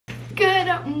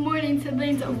Good morning,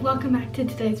 siblings. Welcome back to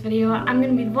today's video. I'm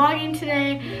going to be vlogging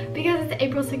today because it's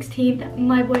April 16th,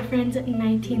 my boyfriend's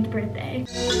 19th birthday.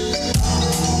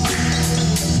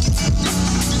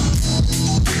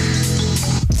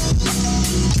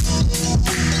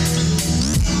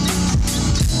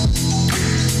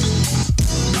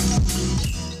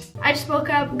 I just woke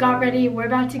up, got ready, we're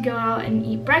about to go out and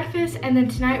eat breakfast, and then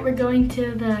tonight we're going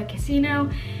to the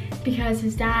casino because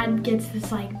his dad gets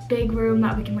this like big room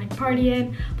that we can like party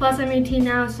in. Plus I'm 18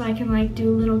 now, so I can like do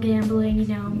a little gambling, you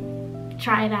know,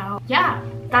 try it out. Yeah,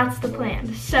 that's the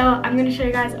plan. So I'm gonna show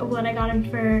you guys what I got him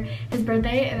for his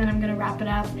birthday, and then I'm gonna wrap it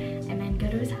up and then go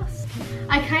to his house.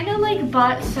 I kind of like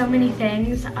bought so many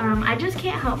things. I just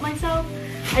can't help myself.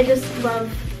 I just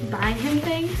love buying him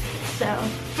things. So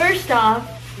first off,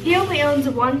 he only owns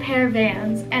one pair of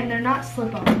Vans, and they're not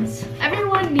slip-ons.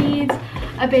 Everyone needs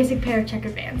a basic pair of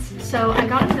checkered Vans. So I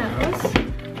got those.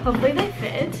 Hopefully they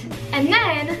fit. And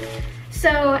then,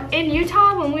 so in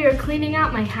Utah, when we were cleaning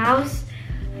out my house,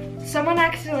 someone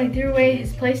accidentally threw away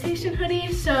his PlayStation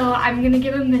hoodie, so I'm gonna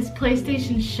give him this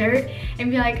PlayStation shirt and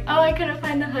be like, oh, I couldn't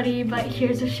find the hoodie, but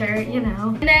here's a shirt, you know.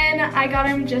 And then I got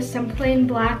him just some plain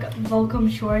black Volcom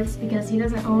shorts because he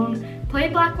doesn't own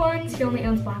plain black ones. He only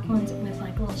owns black ones with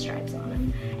like little stripes on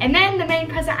them. And then the main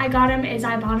present I got him is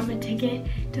I bought him a ticket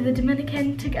to the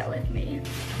Dominican to go with me.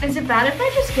 Is it bad if I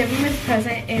just give him his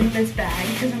present in this bag?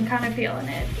 Because I'm kind of feeling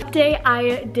it. Today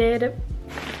I did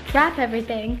wrap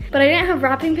everything, but I didn't have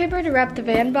wrapping paper to wrap the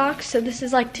van box, so this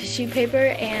is like tissue paper,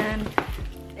 and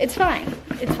it's fine.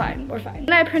 It's fine, we're fine.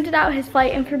 And I printed out his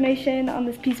flight information on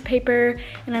this piece of paper,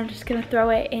 and I'm just gonna throw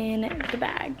it in the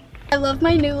bag. I love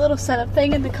my new little setup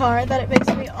thing in the car that it makes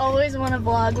me always want to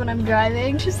vlog when I'm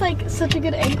driving. It's just like such a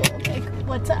good angle, like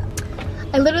what's up?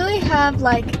 I literally have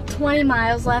like 20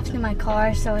 miles left in my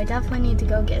car, so I definitely need to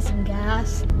go get some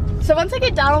gas. So once I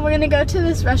get down, we're gonna go to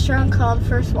this restaurant called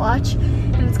First Watch,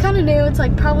 and it's kind of new. It's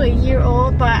like probably a year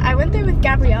old, but I went there with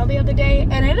Gabrielle the other day,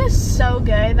 and it is so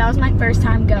good. That was my first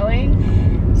time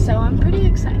going, so I'm pretty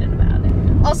excited about it.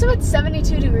 Also, it's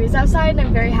 72 degrees outside, and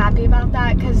I'm very happy about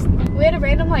that because we had a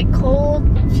random like cold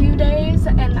few days,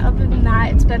 and other than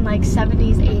that, it's been like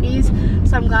 70s, 80s.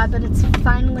 So I'm glad that it's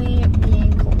finally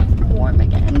being warm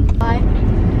again. I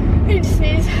need to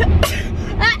sneeze.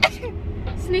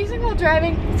 Sneezing while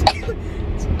driving.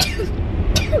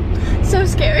 So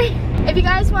scary. If you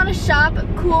guys want to shop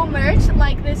cool merch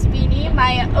like this beanie,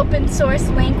 my open source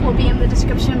link will be in the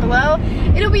description below.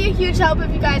 It'll be a huge help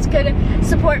if you guys could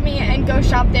support me and go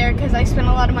shop there because I spent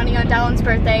a lot of money on Dallin's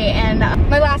birthday, and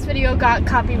my last video got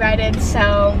copyrighted,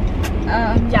 so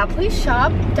yeah, please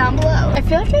shop down below. I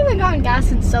feel like I haven't gotten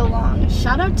gas in so long.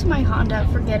 Shout out to my Honda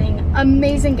for getting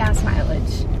amazing gas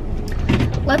mileage.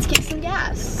 Let's get some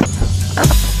gas.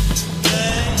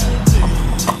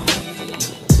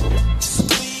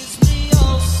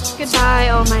 Goodbye,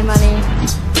 all my money.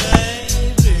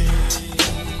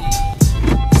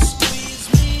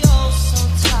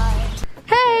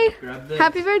 Hey!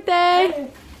 Happy birthday! Hey.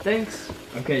 Thanks.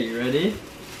 Okay, you ready?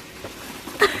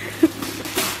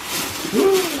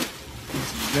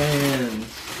 Vans.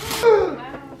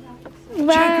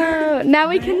 Wow! Now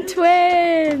we can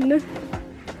twin!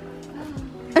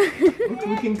 Look,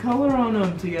 we can color on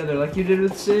them together like you did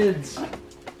with Sid's.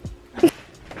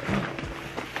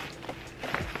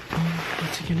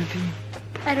 What's it gonna be?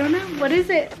 I don't know. What is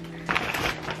it?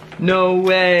 No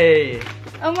way!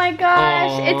 Oh my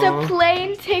gosh! Aww. It's a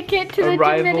plane ticket to the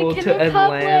Arrival Dominican to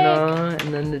Republic. Atlanta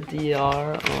and then the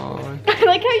DR. Aww. I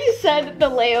like how you said the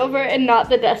layover and not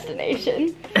the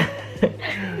destination.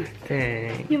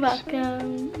 Thanks. You're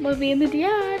welcome. We'll be in the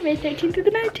DR May 13th to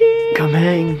the 19th. Come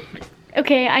hang.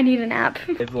 Okay, I need a nap.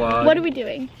 What are we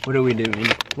doing? What are we doing?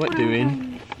 What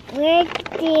doing? We're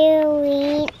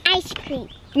doing ice cream.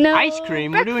 No. Ice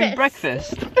cream? We're doing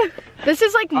breakfast. This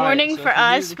is like morning so for for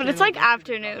us, you, but it's like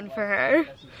afternoon for her.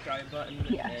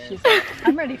 Yeah, she's like,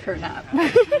 I'm ready for a nap.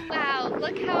 Wow,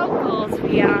 look how goals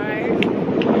we are.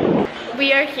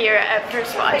 We are here at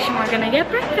First Watch and we're gonna get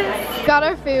breakfast. Got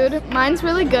our food. Mine's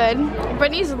really good.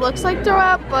 Brittany's looks like throw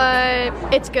up, but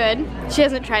it's good. She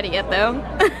hasn't tried it yet though.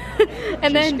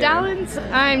 And then Dallin's,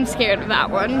 I'm scared of that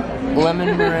one.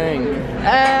 Lemon meringue.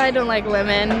 I don't like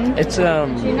lemon. It's You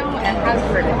know, it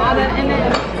has ricotta in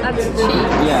it. That's cheese.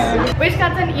 yeah. We just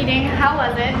got done eating. How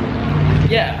was it?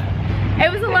 Yeah.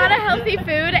 It was a lot of healthy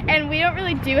food, and we don't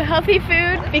really do healthy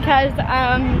food because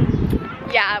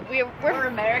Yeah, we're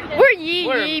American. We're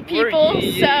yee people,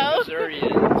 so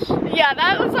Missourians. yeah,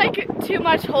 that was like too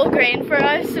much whole grain for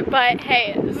us, but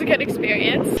hey, it was a good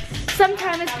experience. Some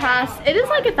time has passed. It is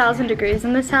like 1,000 degrees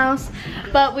in this house,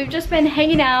 but we've just been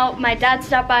hanging out. My dad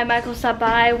stopped by, Michael stopped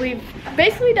by. We've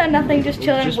basically done nothing, just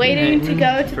chilling, waiting to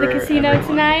go to the casino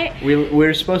tonight.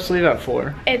 We're supposed to leave at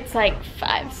 4. It's like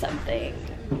 5 something.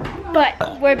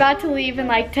 But we're about to leave in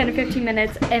like 10 to 15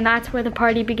 minutes, and that's where the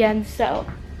party begins, so.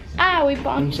 We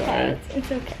bumped heads.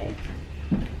 It's okay.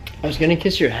 I was gonna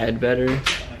kiss your head better.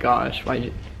 Gosh, why'd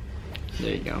you?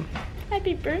 There you go.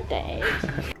 Happy birthday.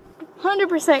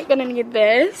 100% gonna need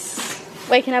this.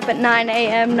 Waking up at 9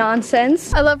 a.m.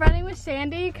 nonsense. I love riding with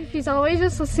Sandy because she's always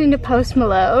just listening to Post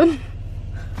Malone.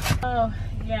 Oh,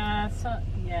 yeah, so,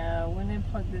 yeah, when I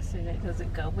plug this in, it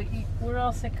doesn't go. But we're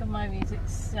all sick of my music,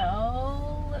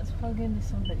 so let's plug into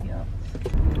somebody else.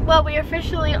 Well, we are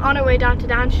officially on our way down to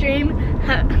Downstream.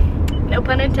 No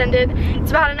pun intended.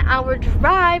 It's about an hour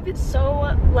drive,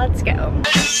 so let's go.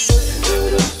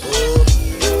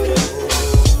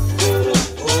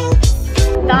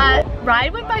 That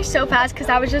ride went by so fast because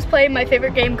I was just playing my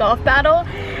favorite game, Golf Battle,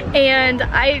 and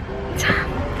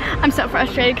I'm so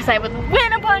frustrated because I would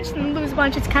win a bunch and lose a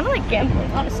bunch. It's kind of like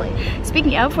gambling, honestly.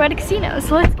 Speaking of, we're at a casino,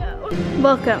 so let's go.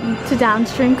 Welcome to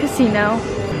Downstream Casino.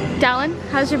 Dallin,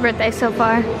 how's your birthday so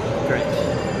far? Great.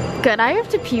 Good, I have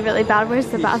to pee really bad. Where's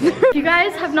the bathroom? If you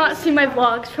guys have not seen my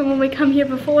vlogs from when we come here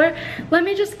before, let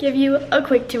me just give you a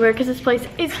quick tour because this place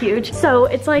is huge. So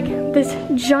it's like this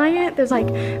giant, there's like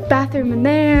bathroom in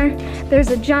there, there's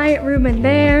a giant room in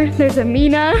there, there's a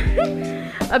Mina,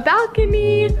 a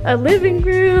balcony, a living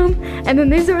room, and then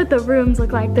these are what the rooms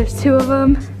look like. There's 2 of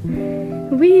them.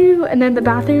 Woo! And then the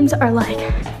bathrooms are like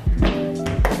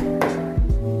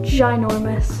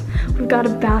ginormous. We've got a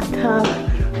bathtub,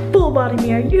 full body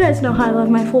mirror. You guys know how I love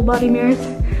my full body mirrors.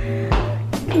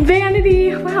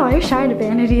 Vanity. Wow, I wish I had a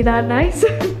vanity that nice.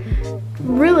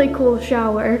 Really cool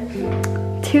shower.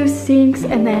 2 sinks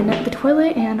and then the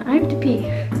toilet, and I have to pee.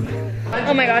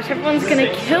 Oh my gosh, everyone's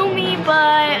gonna kill me, but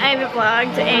I haven't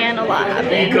vlogged and a lot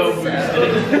happened. So.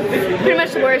 Pretty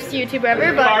much the worst YouTuber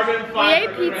ever, but we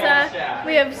ate pizza,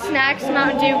 we have snacks,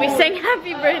 Mountain Dew, we sang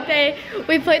happy birthday,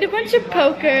 we played a bunch of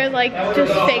poker, like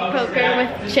just fake poker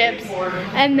with chips,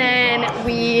 and then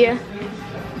we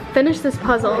finished this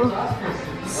puzzle.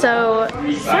 So,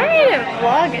 sorry I didn't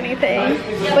vlog anything,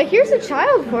 but here's a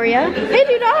child for you. Hey,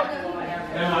 Duda!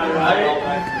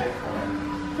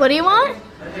 What do you want?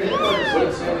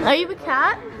 Are you a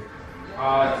cat?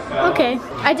 Okay.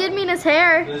 I did mean his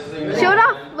hair. Show it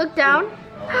off. Look down.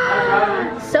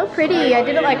 So pretty. I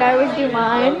did it like I always do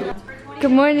mine.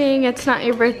 Good morning. It's not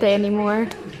your birthday anymore.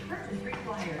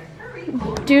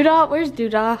 Duda, where's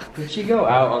Duda? Did she go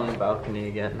out on the balcony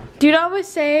again? Duda was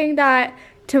saying that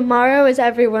tomorrow is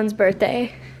everyone's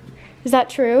birthday. Is that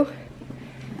true?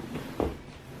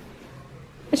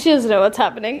 She doesn't know what's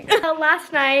happening.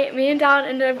 Last night, me and Dallin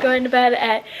ended up going to bed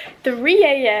at 3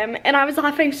 a.m. and I was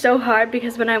laughing so hard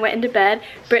because when I went into bed,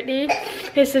 Brittany,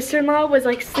 his sister-in-law, was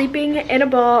like sleeping in a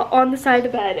ball on the side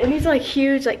of the bed. And these are like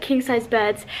huge, like king-size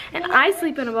beds. And I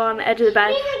sleep in a ball on the edge of the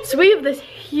bed. So we have this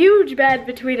huge bed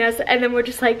between us, and then we're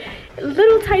just like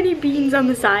little tiny beans on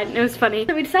the side, and it was funny.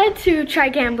 So we decided to try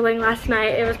gambling last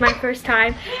night. It was my first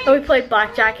time, and we played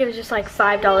blackjack. It was just like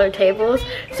 $5 tables.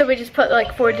 So we just put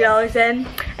like $40 in.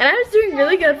 And I was doing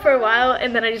really good for a while,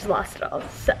 and then I just lost it all,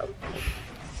 so.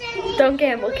 Don't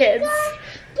gamble, kids.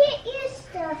 Get your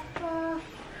stuff off.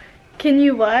 Can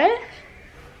you what?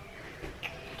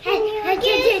 Can we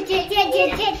get your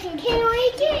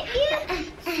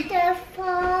stuff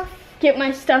off? Get my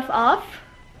stuff off?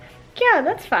 Yeah,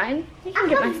 that's fine. You can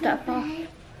get my stuff off.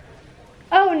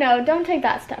 Oh no, don't take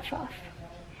that stuff off.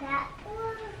 That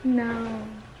one? No.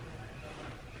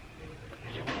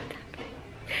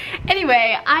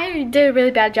 Anyway, I did a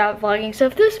really bad job vlogging, so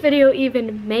if this video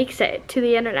even makes it to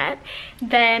the internet,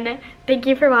 then thank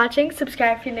you for watching,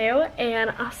 subscribe if you're new,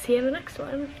 and I'll see you in the next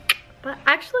one. But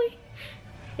actually,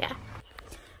 yeah.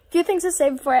 Few things to say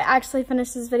before I actually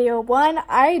finish this video. One,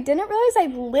 I didn't realize I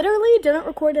literally didn't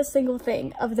record a single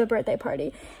thing of the birthday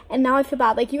party, and now I feel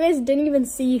bad. Like, you guys didn't even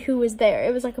see who was there.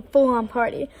 It was like a full-on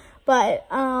party. But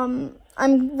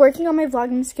I'm working on my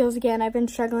vlogging skills again. I've been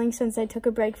struggling since I took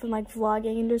a break from like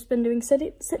vlogging and just been doing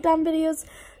sit-down videos.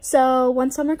 So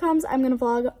once summer comes, I'm gonna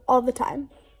vlog all the time.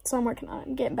 So I'm working on it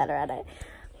and getting better at it.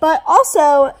 But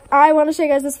also, I want to show you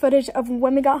guys this footage of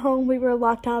when we got home. We were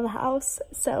locked out of the house,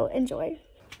 so enjoy.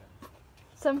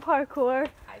 Some parkour.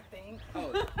 I think.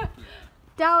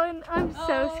 Dallin, I'm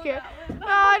so scared. No,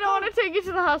 I don't want to take you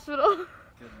to the hospital.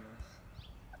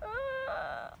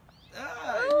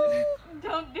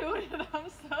 don't do it. I'm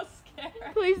so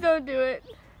scared. Please don't do it.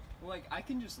 Like, I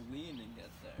can just lean and get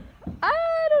there.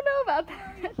 I don't know about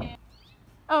that.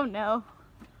 Oh no.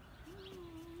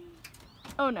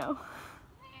 Oh no.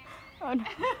 Oh no.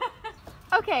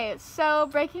 Okay, so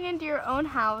breaking into your own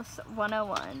house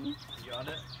 101. You got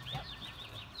it? Yep.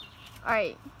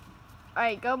 Alright.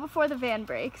 Alright, go before the van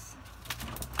breaks.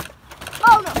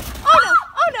 Oh no! Oh no!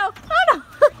 Oh no! Oh no!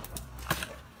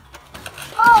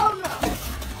 Oh no!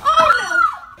 Oh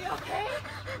no! You okay?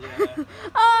 Yeah.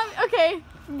 Okay,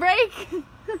 break.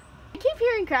 I keep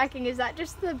hearing cracking. Is that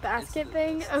just the basket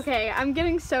thing? Okay, I'm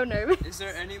getting so nervous. Is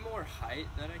there any more height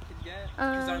that I could get?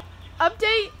 'Cause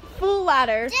Update, full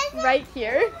ladder right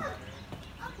here.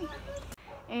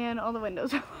 And all the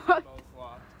windows are locked. both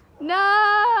locked.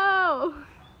 No!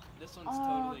 This one's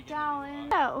totally Dallin.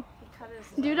 No. Cut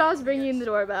his Doodah's ringing the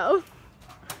doorbell.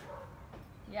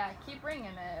 Yeah, keep ringing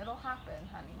it. It'll happen,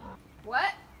 honey.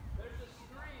 What? There's a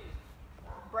screen.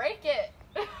 Break it.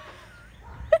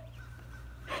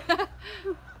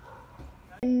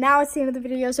 Now it's the end of the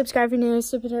video. Subscribe if you're new.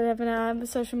 Super have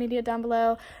social media down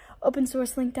below. Open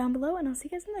source link down below. And I'll see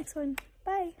you guys in the next one.